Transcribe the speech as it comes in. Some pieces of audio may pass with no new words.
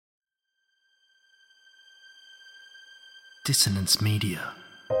Dissonance Media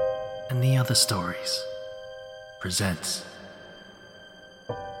and the Other Stories presents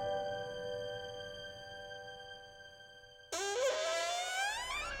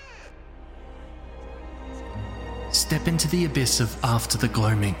Step into the abyss of After the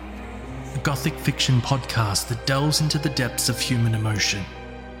Gloaming, a gothic fiction podcast that delves into the depths of human emotion.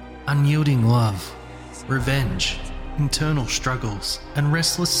 Unyielding love, revenge, internal struggles, and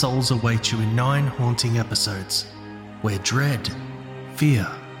restless souls await you in 9 haunting episodes, where dread, fear,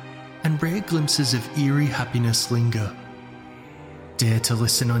 and rare glimpses of eerie happiness linger. Dare to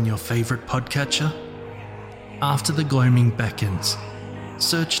listen on your favourite podcatcher? After the Gloaming beckons.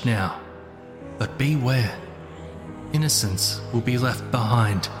 Search now, but beware. Innocence will be left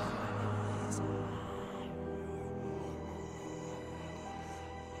behind.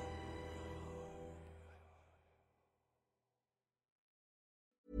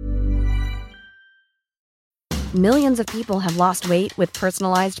 Millions of people have lost weight with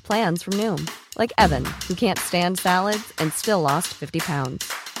personalized plans from Noom. Like Evan, who can't stand salads and still lost 50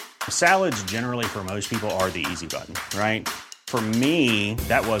 pounds. Salads generally for most people are the easy button, right? For me,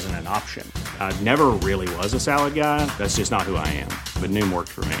 that wasn't an option. I never really was a salad guy. That's just not who I am. But Noom worked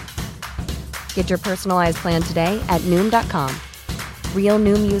for me. Get your personalized plan today at Noom.com. Real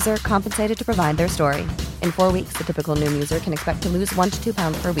Noom user compensated to provide their story. In 4 weeks, the typical Noom user can expect to lose 1 to 2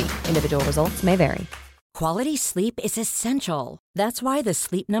 pounds per week. Individual results may vary. Quality sleep is essential. That's why the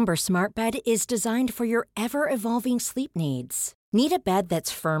Sleep Number Smart Bed is designed for your ever-evolving sleep needs. Need a bed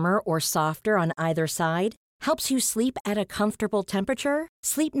that's firmer or softer on either side? Helps you sleep at a comfortable temperature?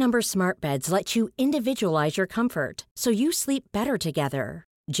 Sleep Number Smart Beds let you individualize your comfort, so you sleep better together.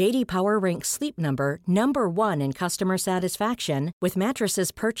 J.D. Power ranks Sleep Number number 1 in customer satisfaction with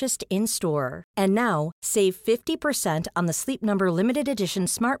mattresses purchased in-store. And now, save 50% on the Sleep Number Limited Edition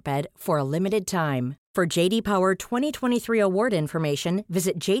Smart Bed for a limited time. For J.D. Power 2023 award information,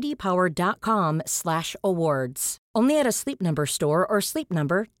 visit jdpower.com/awards. Only at a Sleep Number store or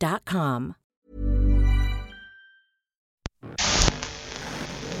sleepnumber.com.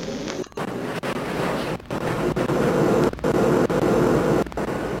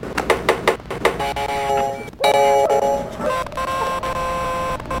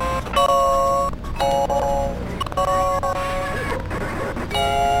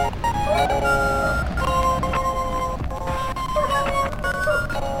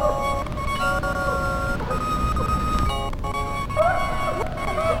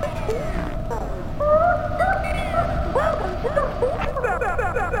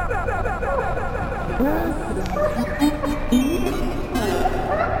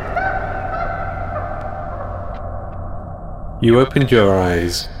 You opened your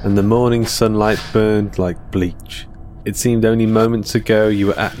eyes, and the morning sunlight burned like bleach. It seemed only moments ago you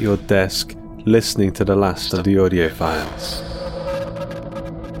were at your desk, listening to the last of the audio files.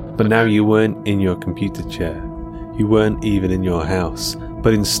 But now you weren't in your computer chair. You weren't even in your house,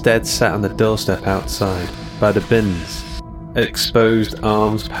 but instead sat on the doorstep outside, by the bins. Exposed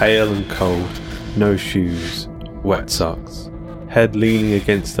arms pale and cold, no shoes, wet socks, head leaning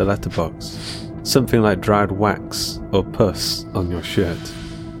against the letterbox. Something like dried wax or pus on your shirt.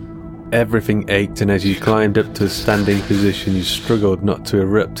 Everything ached, and as you climbed up to a standing position you struggled not to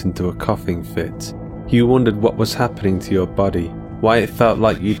erupt into a coughing fit. You wondered what was happening to your body, why it felt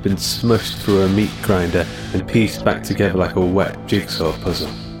like you'd been smushed through a meat grinder and pieced back together like a wet jigsaw puzzle.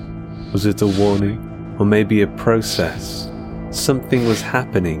 Was it a warning, or maybe a process? Something was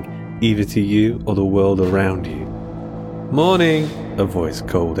happening, either to you or the world around you. "Morning," a voice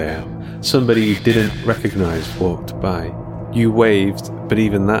called out. Somebody you didn't recognise walked by. You waved, but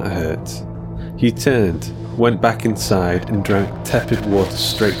even that hurt. You turned, went back inside and drank tepid water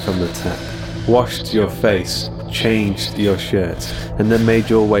straight from the tap, washed your face, changed your shirt, and then made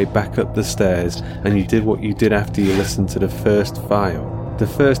your way back up the stairs, and you did what you did after you listened to the first file. The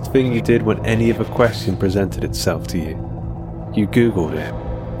first thing you did when any other question presented itself to you. You Googled it.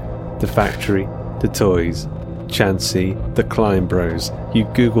 The factory, the toys, Chansey, the Klein Bros. You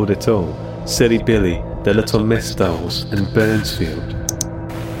Googled it all. Silly Billy, the Little Miss dolls, and Burnsfield.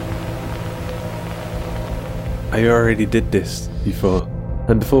 I already did this, you thought,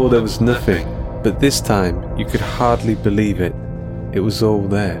 and before there was nothing, but this time you could hardly believe it. It was all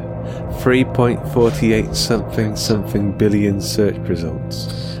there. 3.48 something billion search results.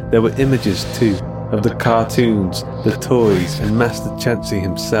 There were images too, of the cartoons, the toys, and Master Chansey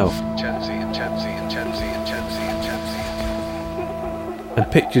himself. And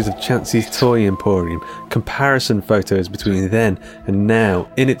pictures of Chansey's toy emporium, comparison photos between then and now,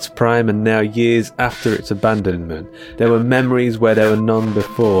 in its prime and now years after its abandonment. There were memories where there were none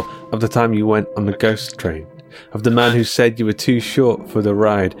before, of the time you went on the ghost train. of the man who said you were too short for the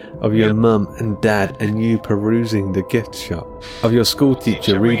ride, of your mum and dad and you perusing the gift shop, of your school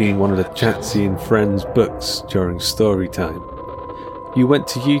teacher reading one of the Chansey and Friends books during story time. You went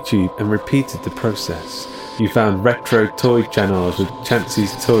to YouTube and repeated the process. You found retro toy channels with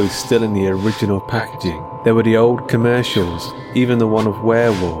Chansey's toys still in the original packaging. There were the old commercials, even the one of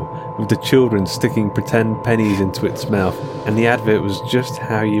Werewolf, with the children sticking pretend pennies into its mouth, and the advert was just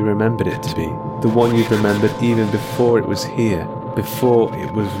how you remembered it to be. The one you'd remembered even before it was here, before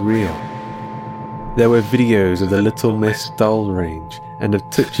it was real. There were videos of the Little Miss doll range, and of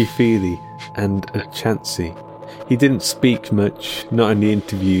Touchy Feely, and of Chansey. He didn't speak much, not in the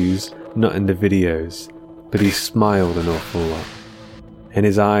interviews, not in the videos, but he smiled an awful lot. And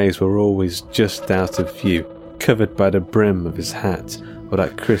his eyes were always just out of view, covered by the brim of his hat or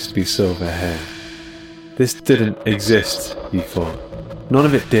that crispy silver hair. This didn't exist, you thought. None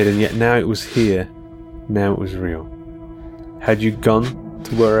of it did, and yet now it was here. Now it was real. Had you gone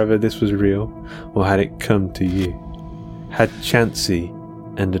to wherever this was real, or had it come to you? Had Chansey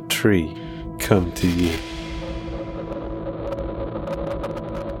and a tree come to you?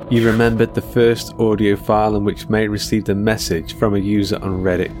 You remembered the first audio file in which May received a message from a user on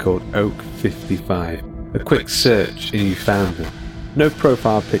Reddit called Oak55. A quick search and you found them. No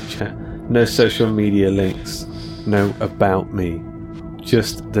profile picture, no social media links, no about me.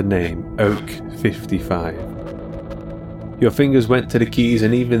 Just the name, Oak55. Your fingers went to the keys,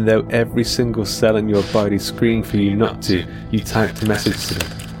 and even though every single cell in your body screamed for you not to, you typed a message to them.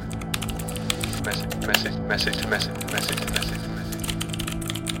 Message.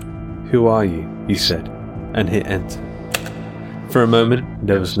 Who are you said, and hit enter. For a moment,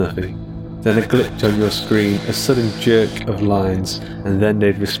 there was nothing. Then a glitch on your screen, a sudden jerk of lines, and then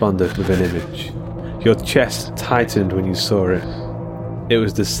they'd responded with an image. Your chest tightened when you saw it. It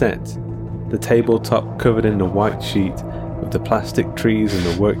was the set, the tabletop covered in a white sheet, with the plastic trees in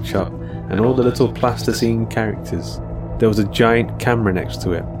the workshop, and all the little plasticine characters. There was a giant camera next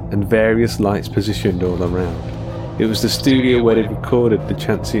to it, and various lights positioned all around. It was the studio where they recorded the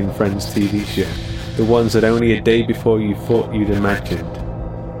Chansey and Friends TV show, the ones that only a day before you thought you'd imagined.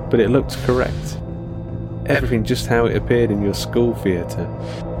 But it looked correct. Everything just how it appeared in your school theatre.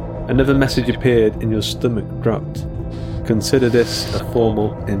 Another message appeared and your stomach dropped. Consider this a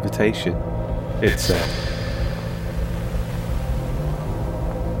formal invitation, it said.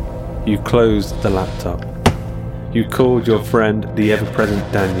 You closed the laptop. You called your friend, the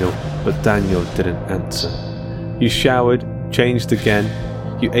ever-present Daniel, but Daniel didn't answer. You showered, changed again.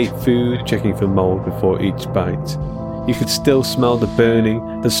 You ate food, checking for mould before each bite. You could still smell the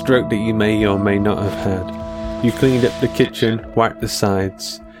burning, the stroke that you may or may not have had. You cleaned up the kitchen, wiped the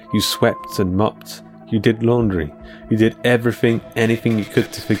sides. You swept and mopped. You did laundry. You did everything, anything you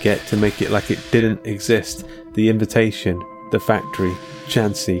could to forget, to make it like it didn't exist. The invitation, the factory,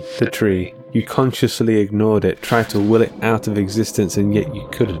 Chansey, the tree. You consciously ignored it, tried to will it out of existence, and yet you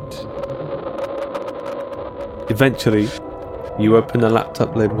couldn't. Eventually, you opened the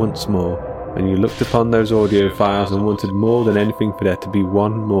laptop lid once more, and you looked upon those audio files and wanted more than anything for there to be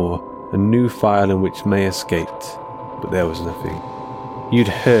one more, a new file in which May escaped. But there was nothing. You'd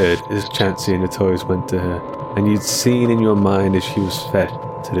heard as Chansey and the toys went to her, and you'd seen in your mind as she was fed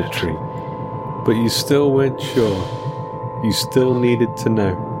to the tree. But you still weren't sure. You still needed to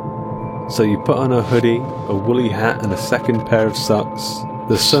know. So you put on a hoodie, a woolly hat, and a second pair of socks.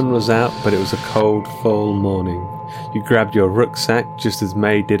 The sun was out, but it was a cold fall morning. You grabbed your rucksack just as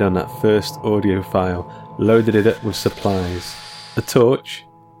May did on that first audio file, loaded it up with supplies. A torch,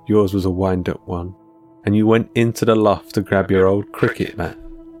 yours was a wind-up one, and you went into the loft to grab your old cricket bat.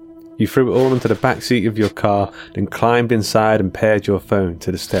 You threw it all into the back seat of your car, then climbed inside and paired your phone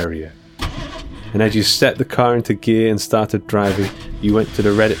to the stereo. And as you set the car into gear and started driving, you went to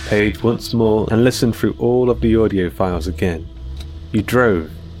the Reddit page once more and listened through all of the audio files again. You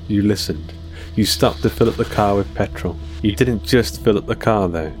drove, you listened. You stopped to fill up the car with petrol. You didn't just fill up the car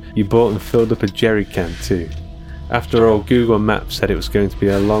though, you bought and filled up a jerry can too. After all, Google Maps said it was going to be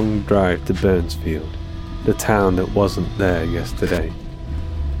a long drive to Burnsfield, the town that wasn't there yesterday.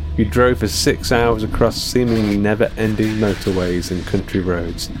 You drove for 6 hours across seemingly never-ending motorways and country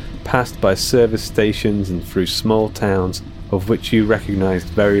roads, passed by service stations and through small towns of which you recognised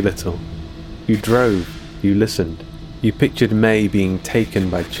very little. You drove, you listened. You pictured May being taken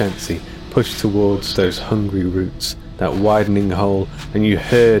by Chansey, pushed towards those hungry roots, that widening hole, and you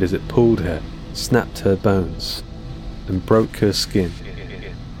heard as it pulled her, snapped her bones, and broke her skin,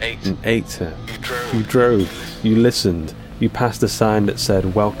 and ate her. You drove, you listened, you passed a sign that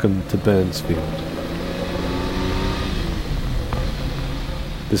said, "Welcome to Burnsfield."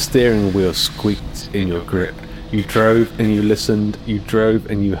 The steering wheel squeaked in your grip. You drove and you listened, you drove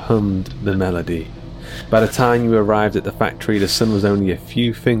and you hummed the melody. By the time you arrived at the factory, the sun was only a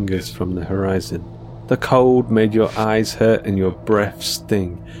few fingers from the horizon. The cold made your eyes hurt and your breath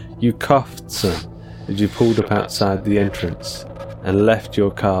sting. You coughed some as you pulled up outside the entrance and left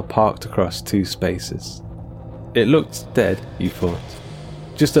your car parked across 2 spaces. It looked dead, you thought.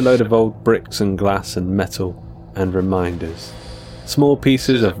 Just a load of old bricks and glass and metal and reminders. Small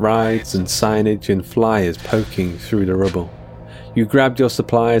pieces of rides and signage and flyers poking through the rubble. You grabbed your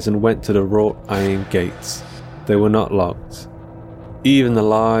supplies and went to the wrought iron gates. They were not locked. Even the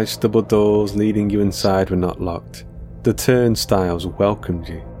large double doors leading you inside were not locked. The turnstiles welcomed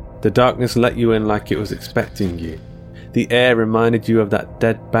you. The darkness let you in like it was expecting you. The air reminded you of that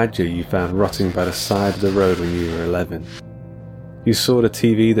dead badger you found rotting by the side of the road when you were 11. You saw the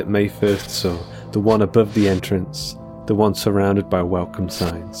TV that May first saw, the one above the entrance, the one surrounded by welcome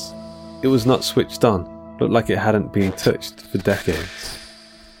signs. It was not switched on, looked like it hadn't been touched for decades.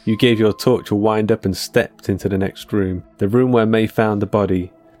 You gave your torch a wind up and stepped into the next room, the room where May found the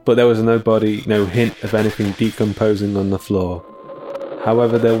body, but there was no body, no hint of anything decomposing on the floor.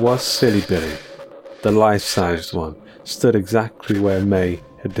 However, there was Silly Billy, the life-sized one, stood exactly where May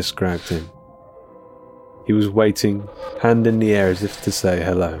had described him. He was waiting, hand in the air as if to say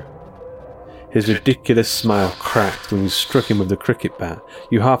hello. His ridiculous smile cracked when you struck him with the cricket bat.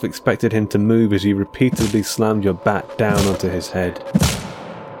 You half expected him to move as you repeatedly slammed your bat down onto his head.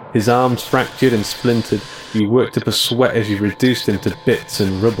 His arms fractured and splintered. You worked up a sweat as you reduced him to bits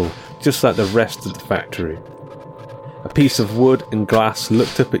and rubble, just like the rest of the factory. A piece of wood and glass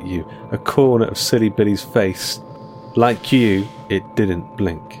looked up at you, a corner of Silly Billy's face. Like you, it didn't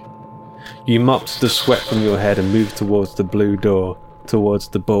blink. You mopped the sweat from your head and moved towards the blue door, towards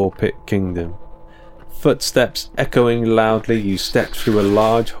the Ball Pit Kingdom. Footsteps echoing loudly, you stepped through a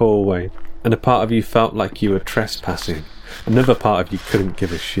large hallway, and a part of you felt like you were trespassing. Another part of you couldn't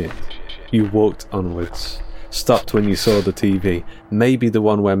give a shit. You walked onwards, stopped when you saw the TV, maybe the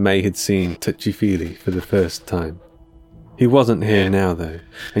one where May had seen Touchy-Feely for the first time. He wasn't here now though,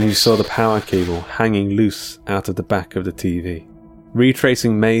 and you saw the power cable hanging loose out of the back of the TV.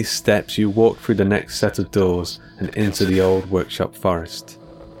 Retracing May's steps, you walked through the next set of doors and into the old workshop forest.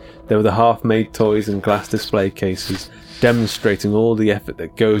 There were the half-made toys and glass display cases, demonstrating all the effort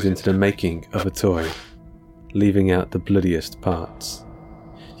that goes into the making of a toy, leaving out the bloodiest parts.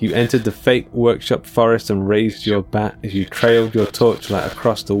 You entered the fake workshop forest and raised your bat as you trailed your torchlight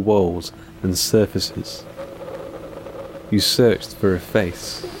across the walls and surfaces. You searched for a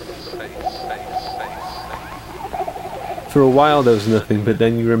face. For a while there was nothing, but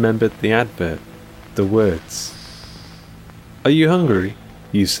then you remembered the advert, the words. "Are you hungry?"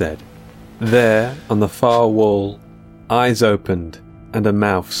 you said. There, on the far wall, eyes opened and a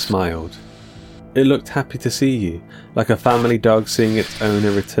mouth smiled. It looked happy to see you, like a family dog seeing its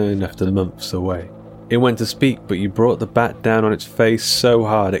owner return after months away. It went to speak, but you brought the bat down on its face so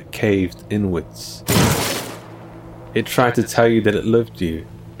hard it caved inwards. It tried to tell you that it loved you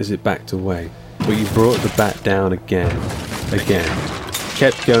as it backed away, but you brought the bat down again.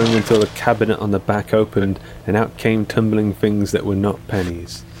 Kept going until the cabinet on the back opened and out came tumbling things that were not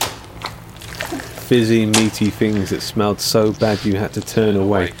pennies. Fizzy, meaty things that smelled so bad you had to turn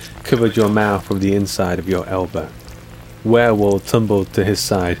away, covered your mouth from the inside of your elbow. Werewolf tumbled to his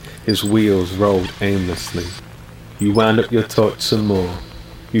side, his wheels rolled aimlessly. You wound up your torch some more.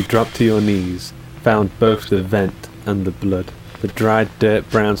 You dropped to your knees, found both the vent and the blood, the dried dirt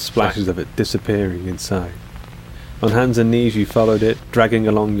brown splashes of it disappearing inside. On hands and knees you followed it, dragging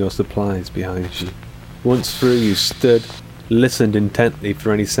along your supplies behind you. Once through you stood, listened intently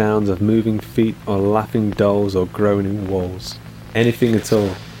for any sounds of moving feet or laughing dolls or groaning walls. Anything at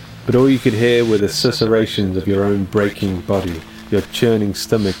all. But all you could hear were the susurrations of your own breaking body, your churning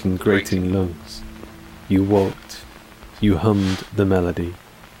stomach and grating lungs. You walked. You hummed the melody.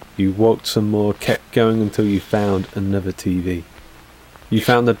 You walked some more, kept going until you found another TV. You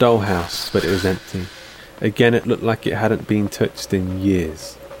found the dollhouse, but it was empty. Again it looked like it hadn't been touched in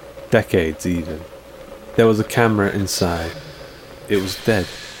years. Decades even. There was a camera inside. It was dead.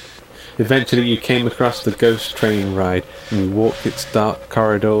 Eventually you came across the ghost train ride and you walked its dark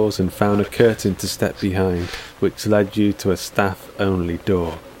corridors and found a curtain to step behind, which led you to a staff-only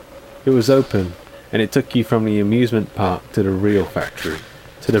door. It was open, and it took you from the amusement park to the real factory,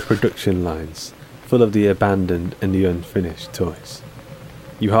 to the production lines, full of the abandoned and the unfinished toys.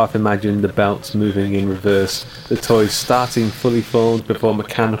 You half imagined the belts moving in reverse, the toys starting fully formed before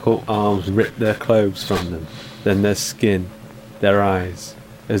mechanical arms ripped their clothes from them, then their skin, their eyes,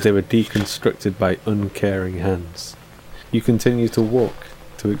 as they were deconstructed by uncaring hands. You continued to walk,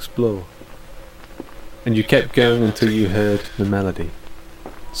 to explore. And you kept going until you heard the melody.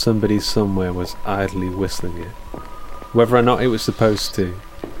 Somebody somewhere was idly whistling it. Whether or not it was supposed to,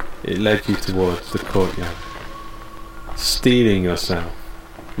 it led you towards the courtyard. Steeling yourself,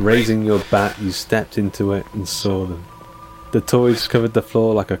 raising your bat, you stepped into it and saw them. The toys covered the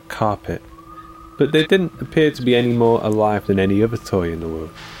floor like a carpet, but they didn't appear to be any more alive than any other toy in the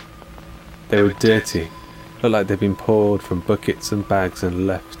world. They were dirty, looked like they'd been poured from buckets and bags and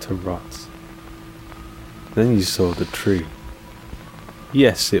left to rot. Then you saw the tree.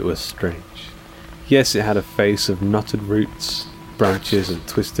 Yes, it was strange. Yes, it had a face of knotted roots, branches and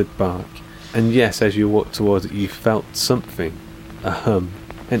twisted bark. And yes, as you walked towards it, you felt something, a hum,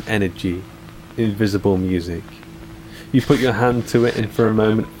 an energy, invisible music. You put your hand to it and for a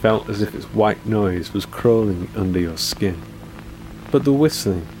moment felt as if its white noise was crawling under your skin. But the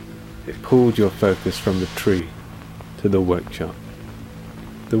whistling, it pulled your focus from the tree to the workshop.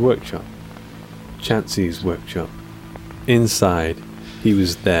 The workshop. Chansey's workshop. Inside, he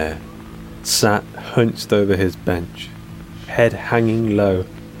was there, sat hunched over his bench, head hanging low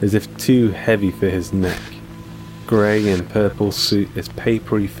as if too heavy for his neck. Grey and purple suit as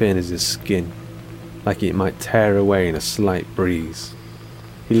papery thin as his skin, like it might tear away in a slight breeze.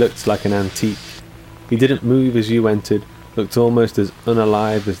 He looked like an antique. He didn't move as you entered, looked almost as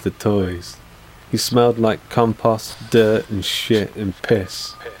unalive as the toys. He smelled like compost, dirt and shit and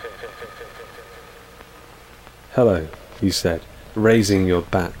piss. "Hello," you said, raising your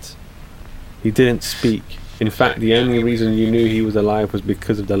bat. He didn't speak. In fact, the only reason you knew he was alive was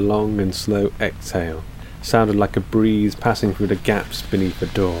because of the long and slow exhale. Sounded like a breeze passing through the gaps beneath the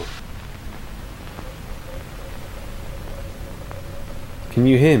door. "Can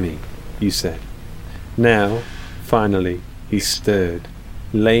you hear me?" you said. Now, finally, he stirred,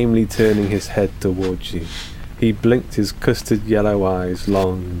 lamely turning his head towards you. He blinked his custard yellow eyes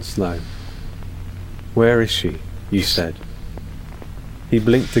long and slow. "Where is she?" you said. He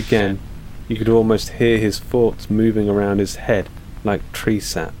blinked again. You could almost hear his thoughts moving around his head like tree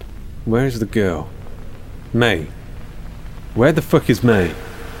sap. "Where is the girl?" "May. Where the fuck is May?"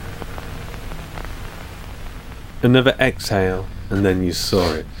 Another exhale, and then you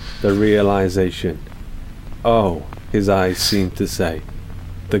saw it, the realization. "Oh," his eyes seemed to say,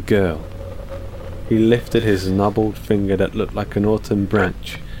 "the girl." He lifted his knobbled finger that looked like an autumn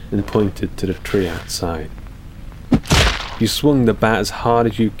branch and pointed to the tree outside. You swung the bat as hard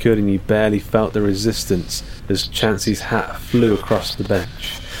as you could and you barely felt the resistance as Chansey's hat flew across the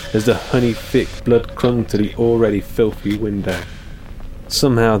bench, as the honey-thick blood clung to the already filthy window.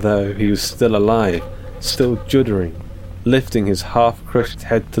 Somehow, though, he was still alive, still juddering, lifting his half-crushed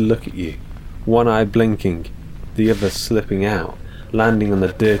head to look at you, one eye blinking, the other slipping out, landing on the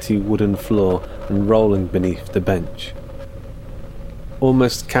dirty wooden floor and rolling beneath the bench.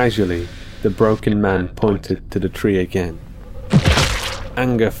 Almost casually, the broken man pointed to the tree again.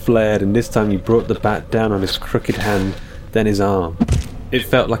 Anger flared, and this time he brought the bat down on his crooked hand, then his arm. It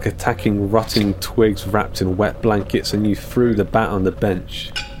felt like attacking rotting twigs wrapped in wet blankets, and you threw the bat on the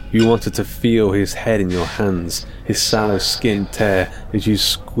bench. You wanted to feel his head in your hands, his sallow skin tear as you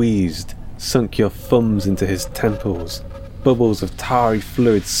squeezed, sunk your thumbs into his temples. Bubbles of tarry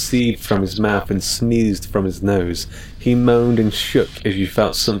fluid seethed from his mouth and sneezed from his nose. He moaned and shook as you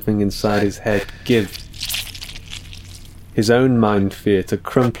felt something inside his head give. His own mind fear to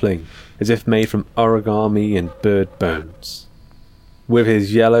crumpling, as if made from origami and bird bones. With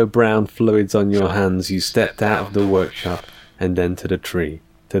his yellow-brown fluids on your hands, you stepped out of the workshop and then to the tree,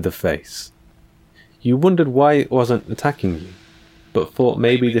 to the face. You wondered why it wasn't attacking you, but thought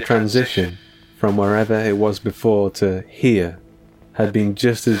maybe the transition from wherever it was before to here had been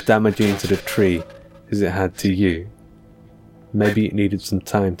just as damaging to the tree as it had to you. Maybe it needed some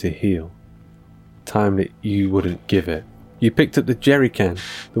time to heal. Time that you wouldn't give it. You picked up the jerry can,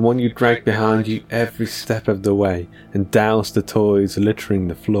 the one you dragged behind you every step of the way, and doused the toys littering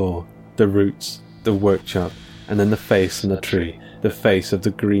the floor, the roots, the workshop, and then the face on the tree, the face of the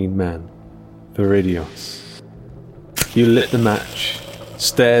green man, Viridios. You lit the match,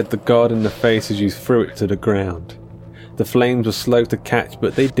 stared the god in the face as you threw it to the ground. The flames were slow to catch,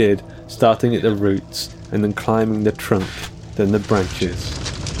 but they did, starting at the roots, and then climbing the trunk, then the branches.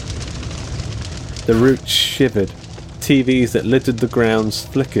 The roots shivered. TVs that littered the grounds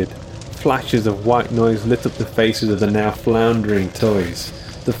flickered. Flashes of white noise lit up the faces of the now floundering toys.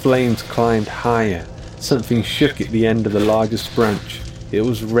 The flames climbed higher. Something shook at the end of the largest branch. It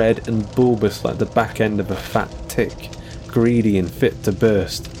was red and bulbous like the back end of a fat tick, greedy and fit to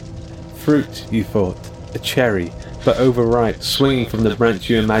burst. Fruit, you thought, a cherry, but overripe, swinging from the branch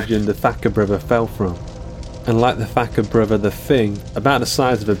you imagined the Thacker brother fell from. And like the Thacker brother, the thing, about the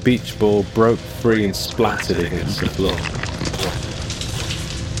size of a beach ball, broke free and splattered against the floor.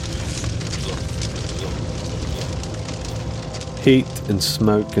 Heat and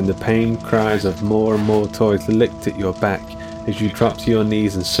smoke and the pained cries of more and more toys licked at your back as you dropped to your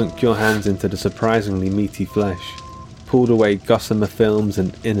knees and sunk your hands into the surprisingly meaty flesh, pulled away gossamer films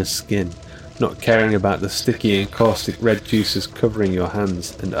and inner skin, not caring about the sticky and caustic red juices covering your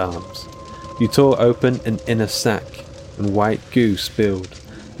hands and arms. You tore open an inner sack, and white goo spilled,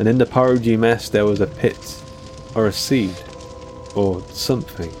 and in the porridgey mess there was a pit, or a seed, or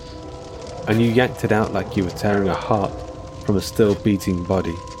something, and you yanked it out like you were tearing a heart from a still beating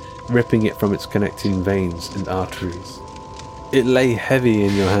body, ripping it from its connecting veins and arteries. It lay heavy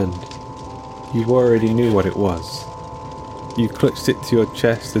in your hand. You already knew what it was. You clutched it to your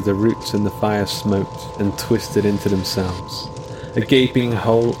chest as the roots and the fire smoked and twisted into themselves. A gaping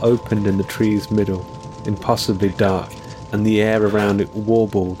hole opened in the tree's middle, impossibly dark, and the air around it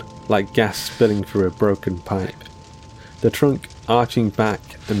warbled like gas spilling through a broken pipe. The trunk arching back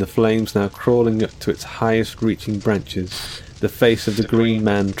and the flames now crawling up to its highest reaching branches, the face of the green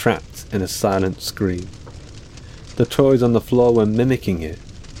man trapped in a silent scream. The toys on the floor were mimicking it,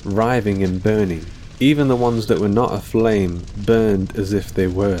 writhing and burning. Even the ones that were not aflame burned as if they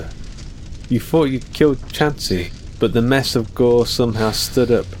were. You thought you'd killed Chansey, but the mess of gore somehow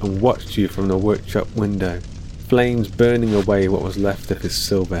stood up and watched you from the workshop window, flames burning away what was left of his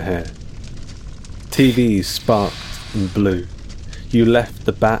silver hair. TVs sparked and blew. You left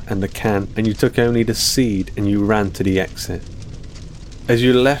the bat and the can, and you took only the seed, and you ran to the exit. As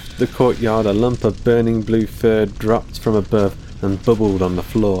you left the courtyard, a lump of burning blue fur dropped from above and bubbled on the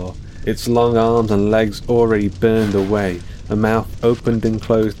floor, its long arms and legs already burned away, a mouth opened and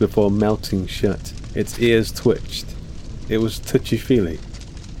closed before melting shut, its ears twitched. It was touchy-feely,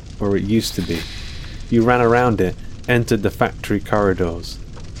 or it used to be. You ran around it, entered the factory corridors.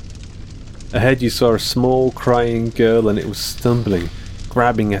 Ahead you saw a small crying girl, and it was stumbling,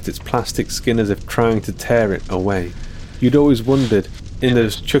 grabbing at its plastic skin as if trying to tear it away. You'd always wondered, in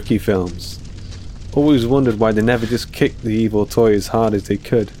those Chucky films, always wondered why they never just kicked the evil toy as hard as they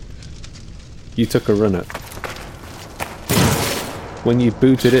could. You took a run up. When you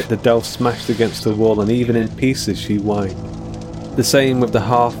booted it, the doll smashed against the wall, and even in pieces she whined. The same with the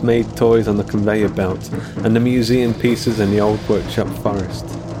half-made toys on the conveyor belt, and the museum pieces in the old workshop forest,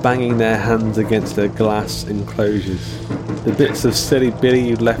 banging their hands against their glass enclosures. The bits of silly Billy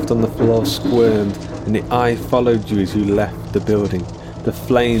you'd left on the floor squirmed, and the eye followed you as you left the building, the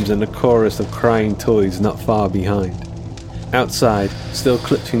flames and the chorus of crying toys not far behind. Outside, still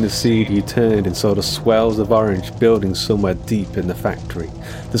clutching the seed, you turned and saw the swells of orange building somewhere deep in the factory,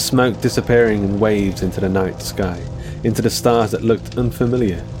 the smoke disappearing in waves into the night sky, into the stars that looked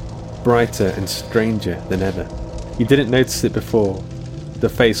unfamiliar, brighter and stranger than ever. You didn't notice it before, the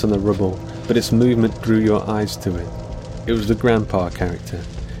face on the rubble, but its movement drew your eyes to it. It was the grandpa character.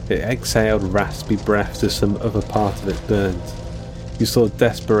 It exhaled raspy breaths as some other part of it burned. You saw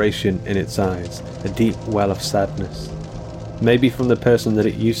desperation in its eyes, a deep well of sadness. Maybe from the person that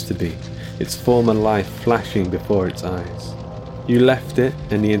it used to be, its former life flashing before its eyes. You left it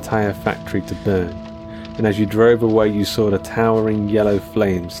and the entire factory to burn, and as you drove away you saw the towering yellow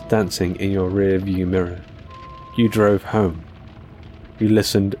flames dancing in your rear view mirror. You drove home. You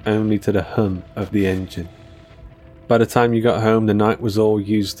listened only to the hum of the engine. By the time you got home, the night was all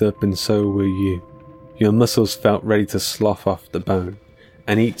used up, and so were you. Your muscles felt ready to slough off the bone,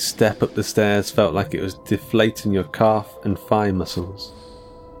 and each step up the stairs felt like it was deflating your calf and thigh muscles.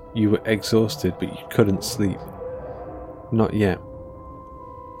 You were exhausted, but you couldn't sleep. Not yet.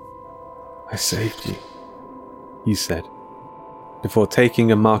 "I saved you," you said, before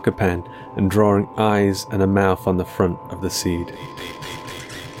taking a marker pen and drawing eyes and a mouth on the front of the seed.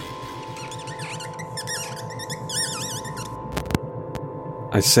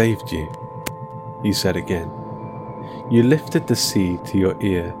 "I saved you," you said again. You lifted the seed to your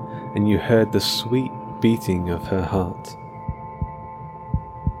ear, and you heard the sweet beating of her heart.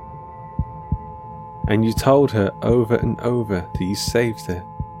 And you told her over and over that you saved her,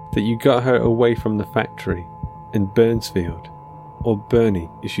 that you got her away from the factory in Burnsfield, or Bernie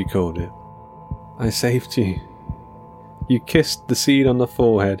as she called it. "I saved you." You kissed the seed on the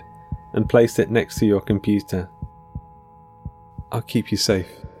forehead and placed it next to your computer. "I'll keep you safe,"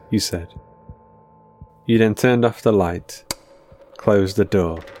 you said. You then turned off the light, closed the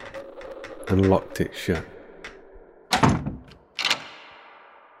door, and locked it shut.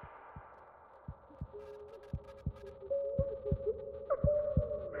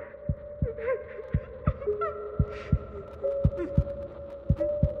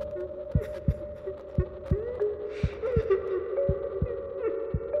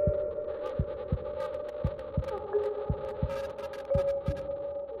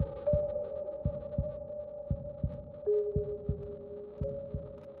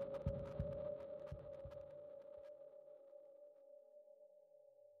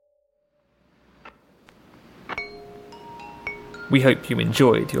 We hope you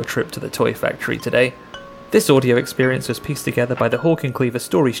enjoyed your trip to the Toy Factory today. This audio experience was pieced together by the Hawk and Cleaver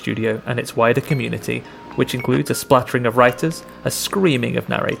Story Studio and its wider community, which includes a splattering of writers, a screaming of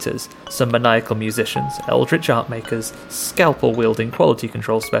narrators, some maniacal musicians, eldritch art makers, scalpel-wielding quality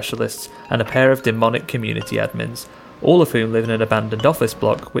control specialists, and a pair of demonic community admins, all of whom live in an abandoned office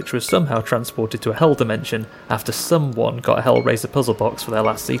block which was somehow transported to a hell dimension after someone got a Hellraiser puzzle box for their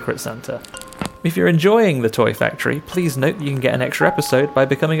last Secret Santa. If you're enjoying the Toy Factory, please note that you can get an extra episode by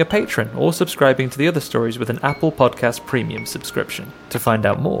becoming a patron or subscribing to the other stories with an Apple Podcast Premium subscription. To find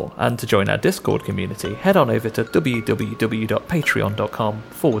out more and to join our Discord community, head on over to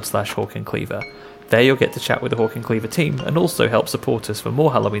www.patreon.com/Hawk and Cleaver. There you'll get to chat with the Hawk and Cleaver team and also help support us for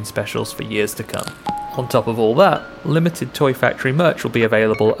more Halloween specials for years to come. On top of all that, limited Toy Factory merch will be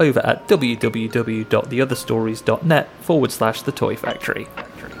available over at www.theotherstories.net/The Toy Factory.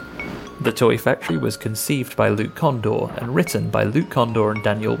 The Toy Factory was conceived by Luke Condor and written by Luke Condor and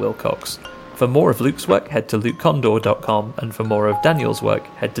Daniel Wilcox. For more of Luke's work, head to lukecondor.com, and for more of Daniel's work,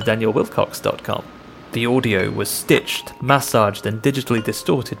 head to danielwilcox.com. The audio was stitched, massaged, and digitally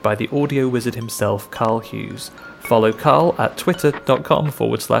distorted by the audio wizard himself, Carl Hughes. Follow Carl at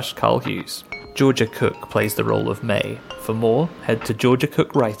twitter.com/Carl Hughes. Georgia Cook plays the role of May. For more, head to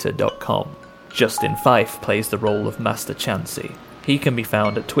georgiacoockwriter.com. Justin Fife plays the role of Master Chansey. He can be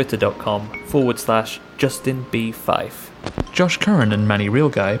found at twitter.com/Justin B. Fife. Josh Curran and Manny Real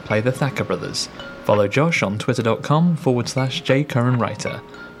Guy play the Thacker brothers. Follow Josh on twitter.com/J Curran Writer.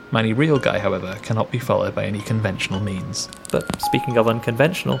 Manny Real Guy, however, cannot be followed by any conventional means. But speaking of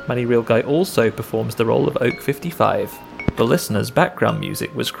unconventional, Manny Real Guy also performs the role of Oak 55. The listener's background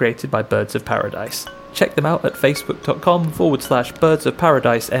music was created by Birds of Paradise. Check them out at facebook.com/Birds of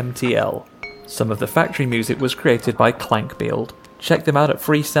Paradise MTL. Some of the factory music was created by Clankbeeld. Check them out at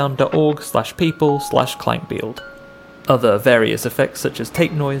freesound.org/people/Clankbeeld. Other various effects such as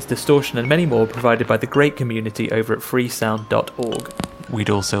tape noise, distortion and many more provided by the great community over at freesound.org.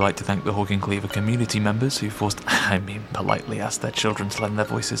 We'd also like to thank the Hawk and Cleaver community members who politely asked their children to lend their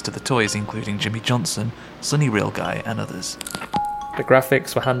voices to the toys, including Jimmy Johnson, Sunny Real Guy and others. The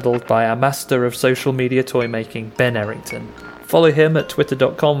graphics were handled by our master of social media toy making, Ben Errington. Follow him at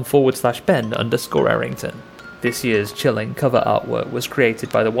twitter.com/Ben_Errington. This year's chilling cover artwork was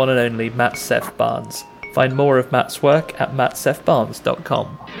created by the one and only Matt Seth Barnes. Find more of Matt's work at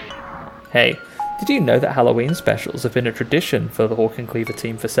mattsethbarnes.com. Hey, did you know that Halloween specials have been a tradition for the Hawk and Cleaver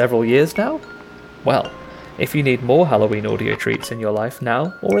team for several years now? Well, if you need more Halloween audio treats in your life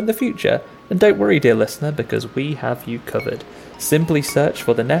now or in the future, then don't worry, dear listener, because we have you covered. Simply search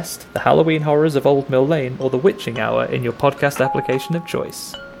for The Nest, The Halloween Horrors of Old Mill Lane, or The Witching Hour in your podcast application of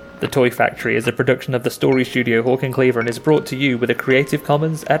choice. The Toy Factory is a production of the Story Studio Hawk and Cleaver and is brought to you with a Creative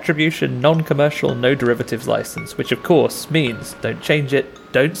Commons Attribution Non-Commercial No Derivatives license, which of course means don't change it,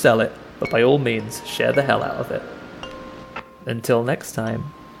 don't sell it, but by all means share the hell out of it. Until next time.